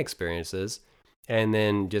share my experiences. And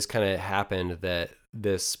then just kind of happened that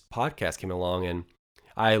this podcast came along, and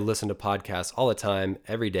I listen to podcasts all the time,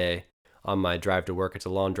 every day on my drive to work. It's a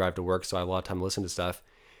long drive to work, so I have a lot of time to listen to stuff.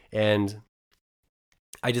 And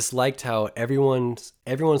I just liked how everyone's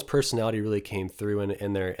personality really came through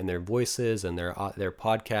in their voices and their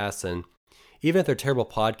podcasts. And even if they're terrible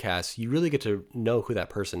podcasts, you really get to know who that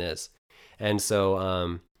person is. And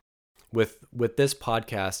so, with this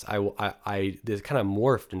podcast, I this kind of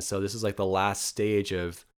morphed, and so this is like the last stage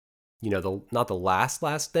of, the not the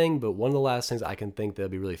last thing, but one of the last things I can think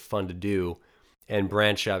that'd be really fun to do and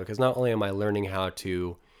branch out, because not only am I learning how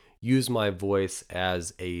to use my voice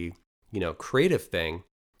as a, creative thing,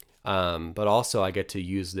 but also I get to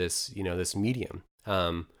use this, medium.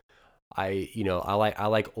 I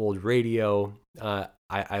like old radio.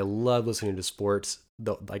 I love listening to sports,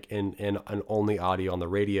 like in an only audio on the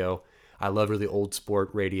radio. I love really old sport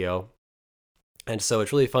radio, and so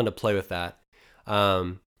it's really fun to play with that.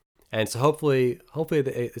 And so hopefully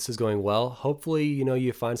this is going well. Hopefully,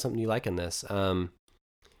 you find something you like in this.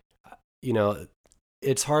 You know,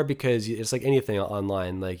 it's hard because it's like anything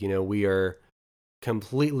online. Like, we are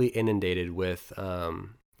completely inundated with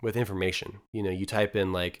information. You type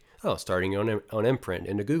in like, oh, starting your own imprint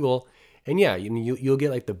into Google, and yeah, you'll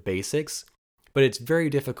get like the basics, but it's very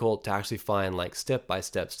difficult to actually find like step by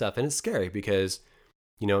step stuff, and it's scary because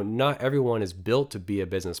not everyone is built to be a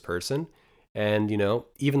business person. And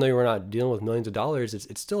even though you're not dealing with millions of dollars,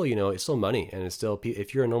 it's still it's still money, and it's still,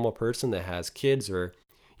 if you're a normal person that has kids, or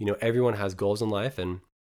everyone has goals in life, and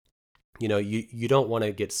you don't want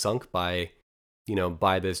to get sunk by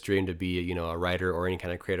this dream to be a writer or any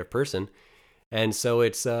kind of creative person. And so I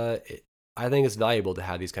think it's valuable to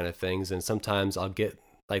have these kind of things. And sometimes I'll get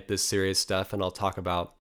like this serious stuff, and I'll talk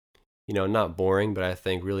about not boring, but I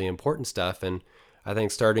think really important stuff. And I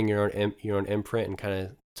think starting your own imprint and kind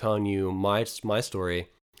of telling you my story,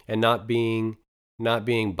 and not being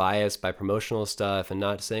biased by promotional stuff, and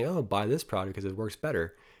not saying, oh, buy this product because it works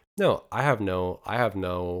better. No, I have no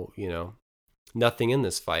nothing in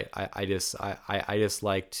this fight. I just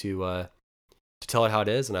like to tell it how it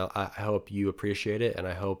is, and I hope you appreciate it. And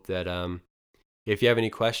I hope that, if you have any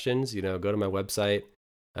questions, go to my website,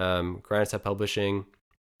 Grindstep Publishing.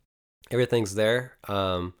 Everything's there.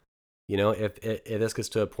 If this gets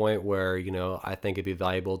to a point where I think it'd be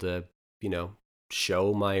valuable to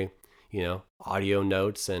show my audio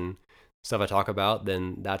notes and stuff I talk about,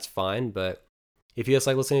 then that's fine. But if you just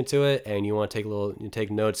like listening to it and you want to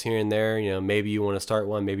take notes here and there, maybe you want to start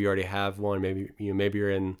one, maybe you already have one, maybe maybe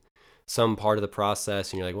you're in some part of the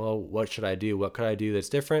process and you're like, well, what should I do? What could I do that's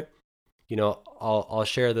different? I'll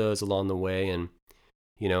share those along the way. And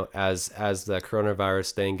as the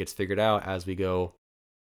coronavirus thing gets figured out, as we go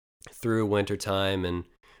through winter time and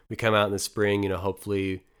we come out in the spring,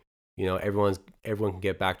 hopefully everyone can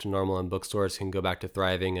get back to normal, and bookstores can go back to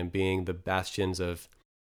thriving and being the bastions of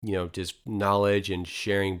just knowledge and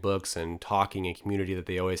sharing books and talking in community that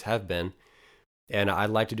they always have been. And I'd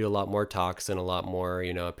like to do a lot more talks and a lot more,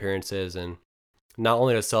 appearances, and not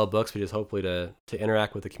only to sell books, but just hopefully to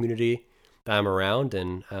interact with the community that I'm around,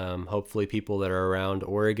 and hopefully people that are around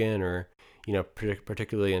Oregon, or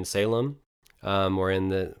particularly in Salem, or in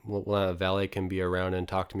the Willamette Valley, can be around and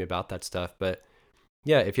talk to me about that stuff. But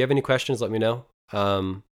yeah, if you have any questions, let me know.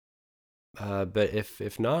 But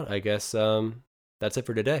if not, I guess that's it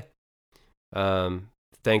for today.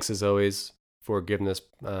 Thanks as always for giving this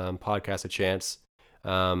podcast a chance.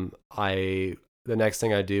 The next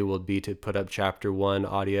thing I do will be to put up chapter 1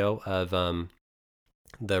 audio of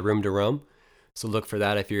the Room to Rome. So look for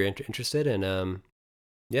that if you're interested. And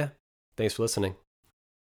yeah, thanks for listening.